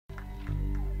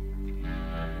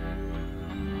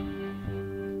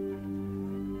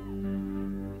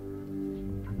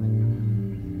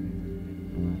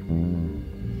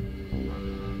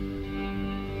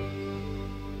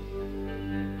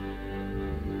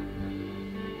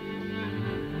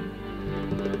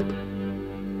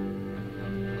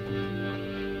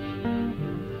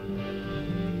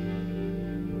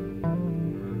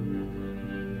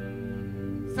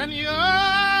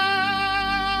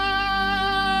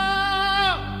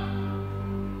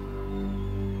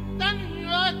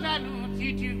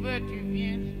Si tu veux, tu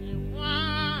viens chez moi.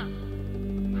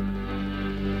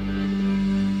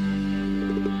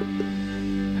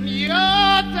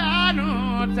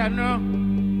 Tano,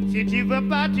 si tu veux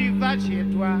pas, tu vas chez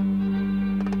toi.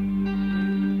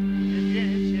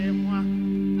 Viens chez moi.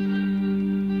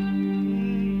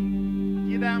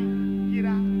 Kidam.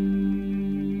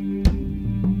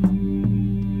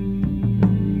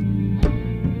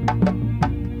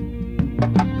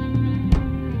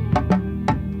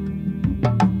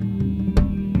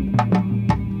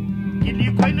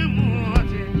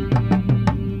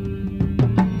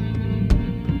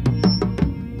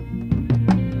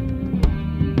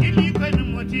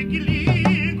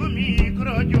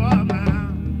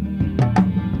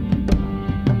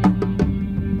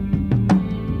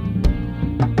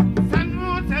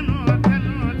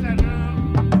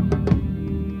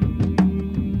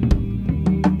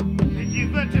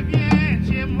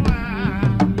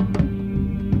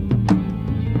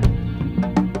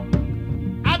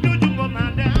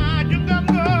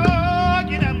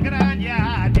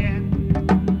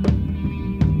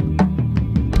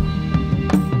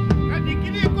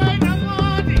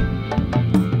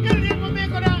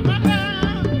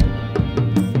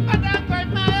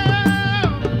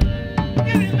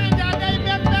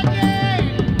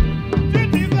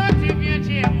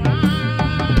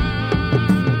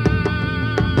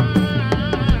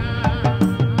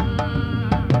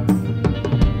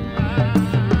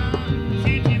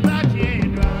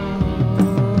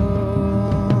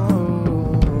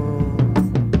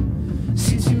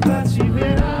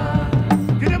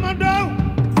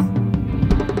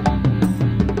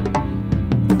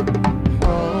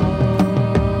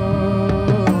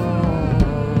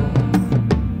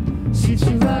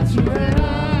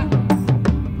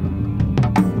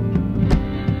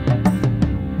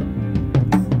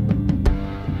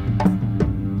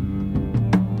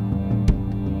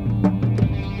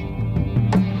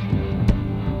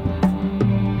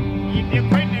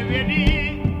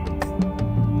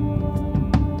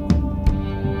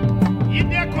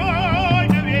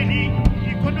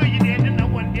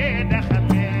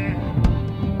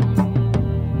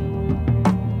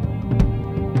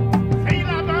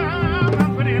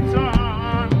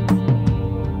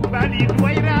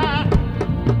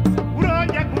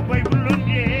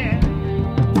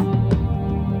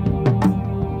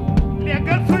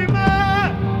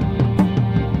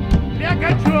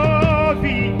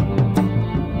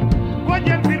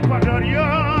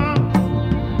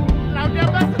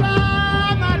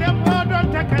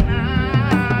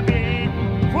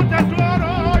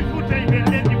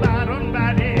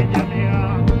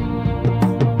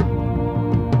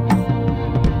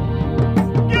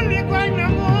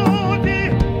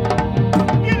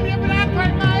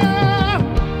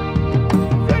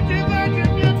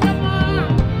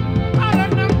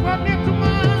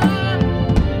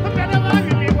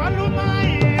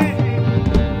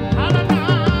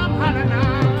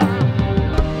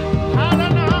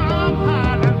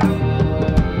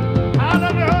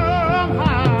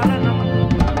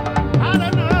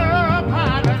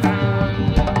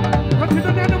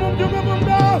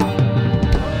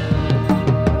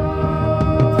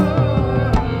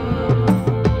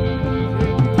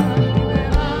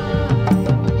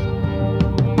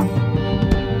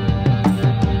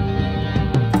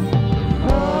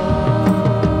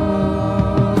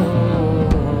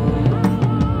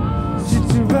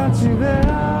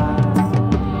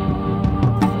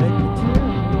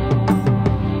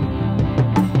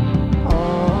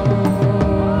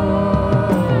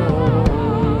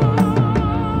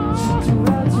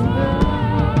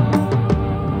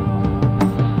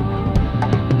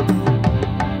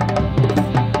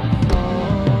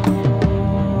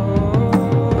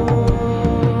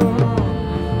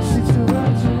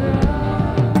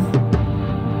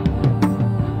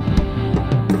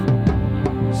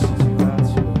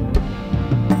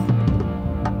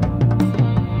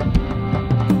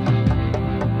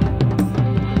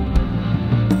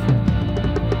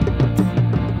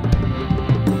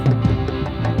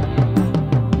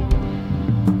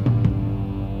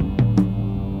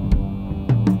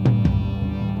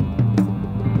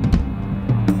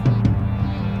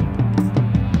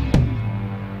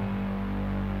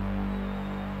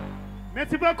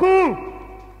 Merci beaucoup.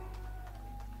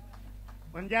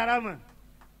 On jarama.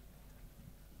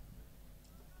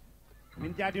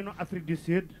 Min jaadino Afrique du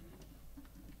Sud.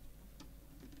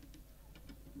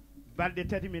 balɗe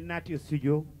tati min naati e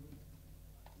studio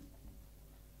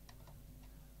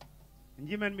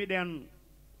jimen mbiɗen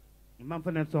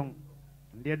mamfanen song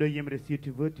ndeɗo yimre si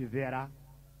tu veux tu verras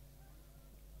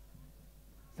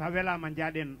sa welama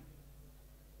jaaɗen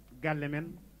galle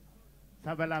men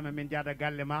sa welama min jaada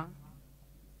galle ma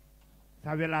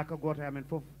sa welaka goto amen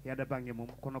foof heeɗa banggue mum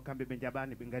kono kamɓe ɓe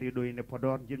jaɓani ɓe gari ɗo ine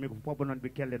Podor jinmi ko foof noon ɓe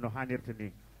kelle no hannirta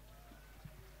ni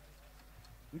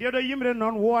ndeɗo yimre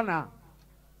noon wona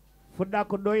fuɗɗa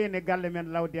ko ɗo ene galle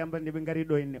men Lawdemba nde ɓe gari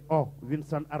ɗo ine o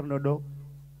Winson Arno ɗo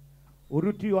o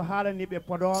rutti o haalaniɓe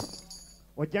Podor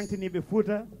o jangtiniɓe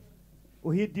Fouta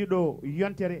o heddi ɗo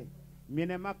yontere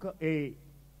mine makko e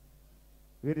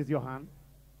where is Johan?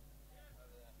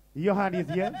 Johan is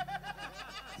here.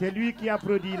 C'est lui qui a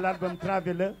produit l'album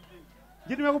Traveler.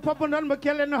 Jiɗmi ko poppo noon mo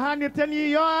kelle no hannirta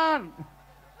ni Johan.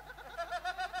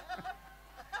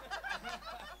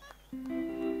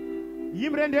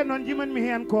 Yimre nde noon jimanmi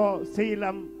hen ko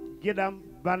sehilam guiɗam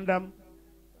bandam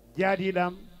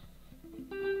jaadiɗam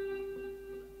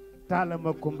Talla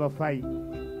Makumba Faye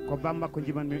ko bammakko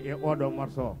jimanmi e oɗo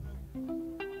morceau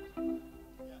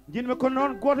jinmi ko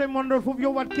noon goto e mon ɗon fof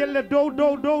yo wat kelle dow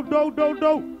dow dow dow dow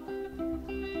dow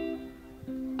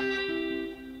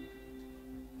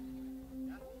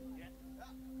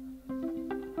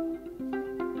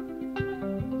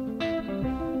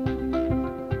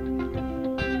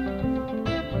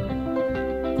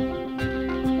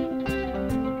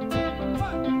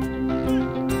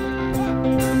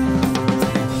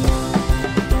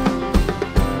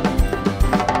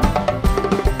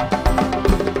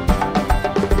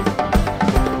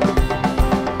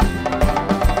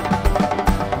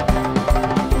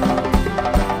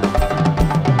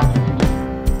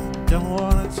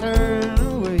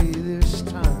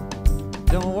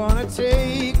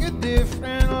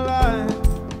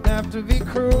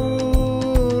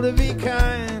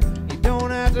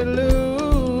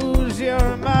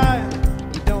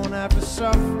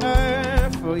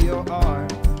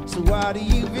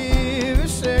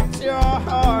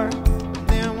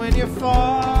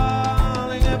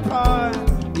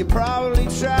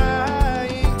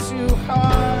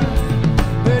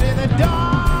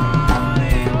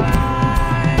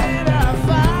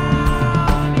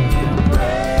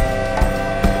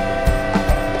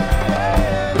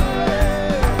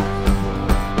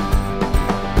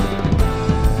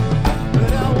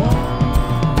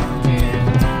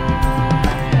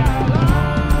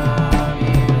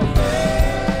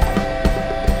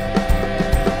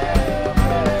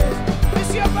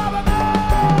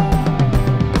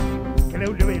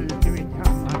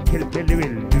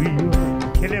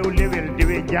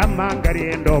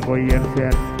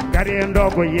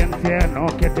ko yen feeno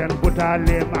keten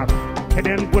butale mak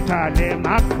keden butale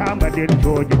mak kamba del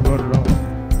joji gorlo.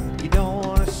 You don't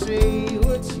want to say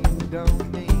what you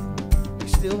don't mean. You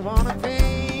still want to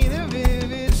paint a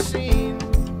vivid scene.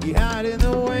 You hide in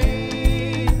the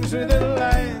wings of the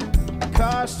light,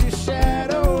 cast your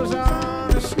shadows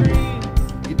on the screen.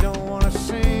 You don't want to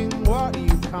sing what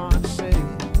you can't say,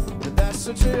 but that's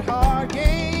such a hard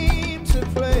game to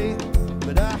play.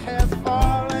 But I have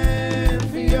fallen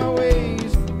for your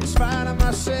ways.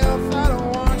 Myself, I don't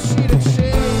want you to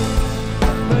change,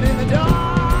 but in the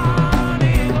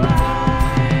dawning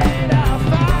light, I'll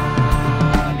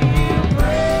find you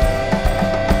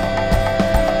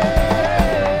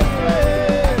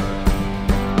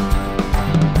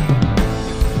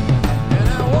and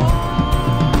I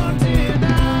won't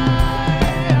deny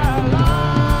how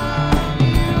long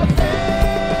you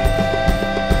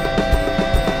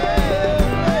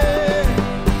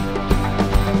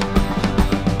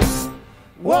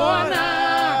Wana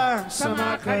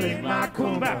Samakari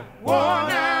Makumba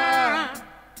Wana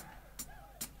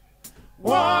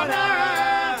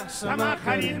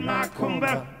Samakari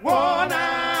Makumba Wana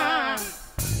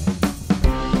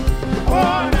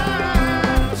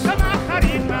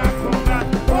Samakari Makumba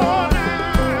Wana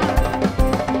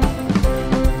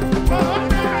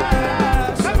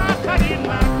Samakari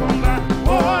Makumba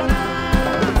Wana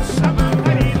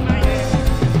Samakari Maye.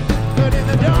 But in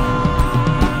the dawn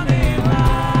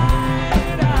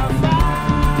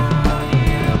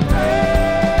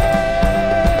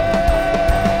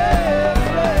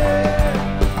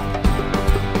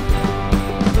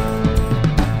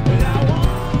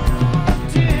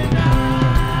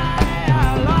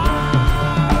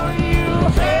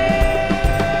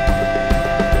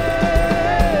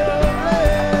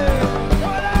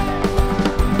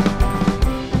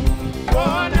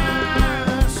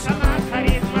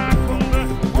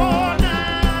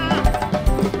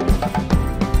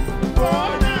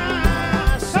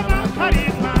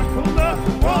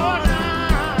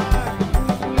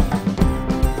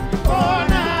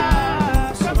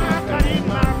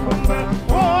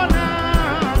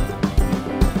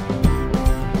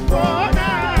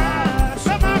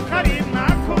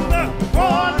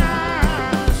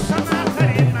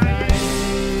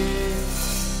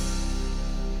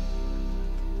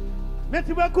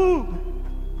Merci beaucoup.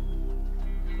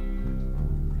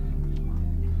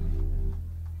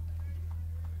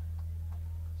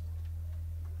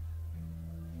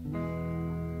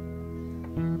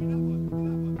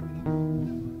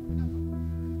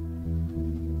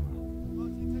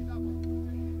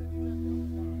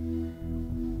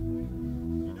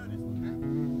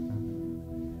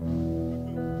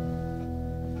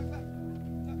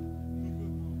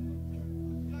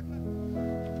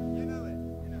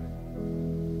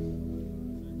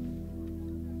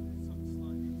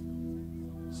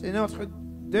 C'est notre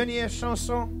dernière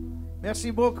chanson.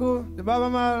 Merci beaucoup de Baaba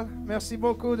MAAL. Merci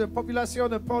beaucoup de la population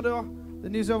de Port-d'Or de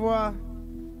nous avoir.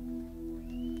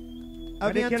 À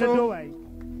bientôt.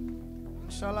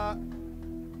 Inch'Allah.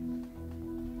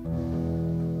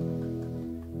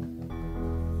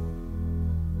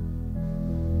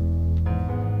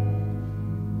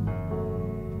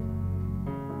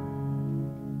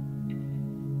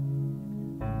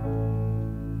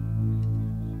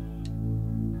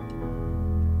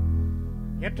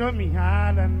 Yetomi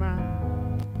halan ma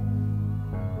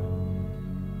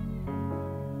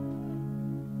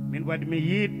min waɗi mi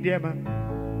yiddema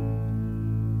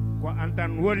ko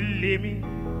antan wollimi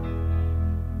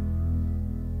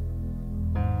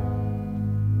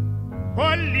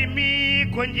hollimi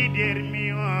ko jiɗirmi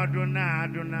oduna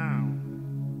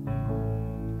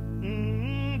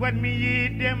waɗmi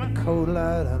yiddema. Cold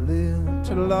light I live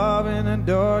to love and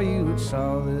adore you. It's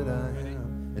all that I am.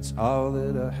 It's all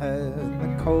that I have. In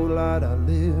the cold light I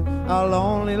live. I'll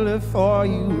only live for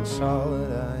you. It's all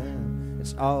that I am.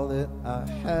 It's all that I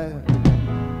have.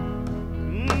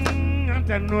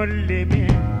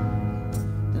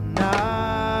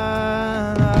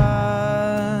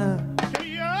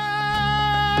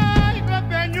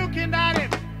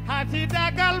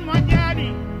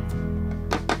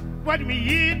 What me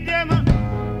eat them? What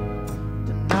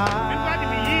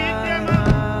me eat them?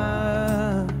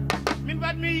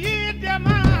 What me eat them?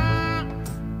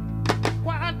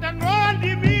 What and all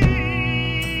the me?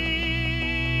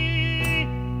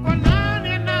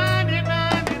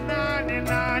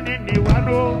 Nani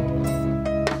wano.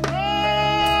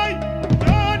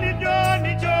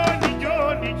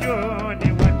 Johnny,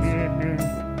 what did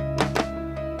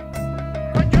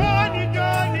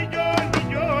you?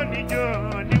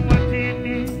 Johnny, what did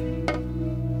you?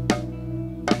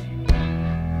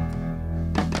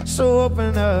 So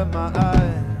open up my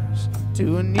eyes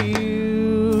to a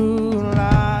new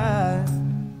life.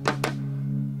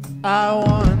 I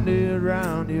wandered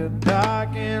around your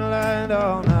darkened land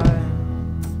all night,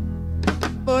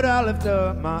 but I lift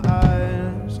up my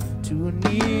eyes to a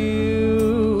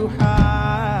new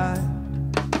high.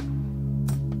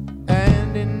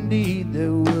 And indeed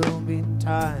there will be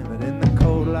time, but in the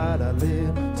cold light I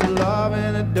live to love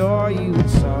and adore you.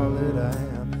 It's all that I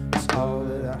am, it's all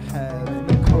that I have. In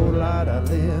the cold light I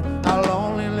live, I'll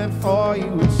only live for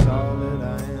you.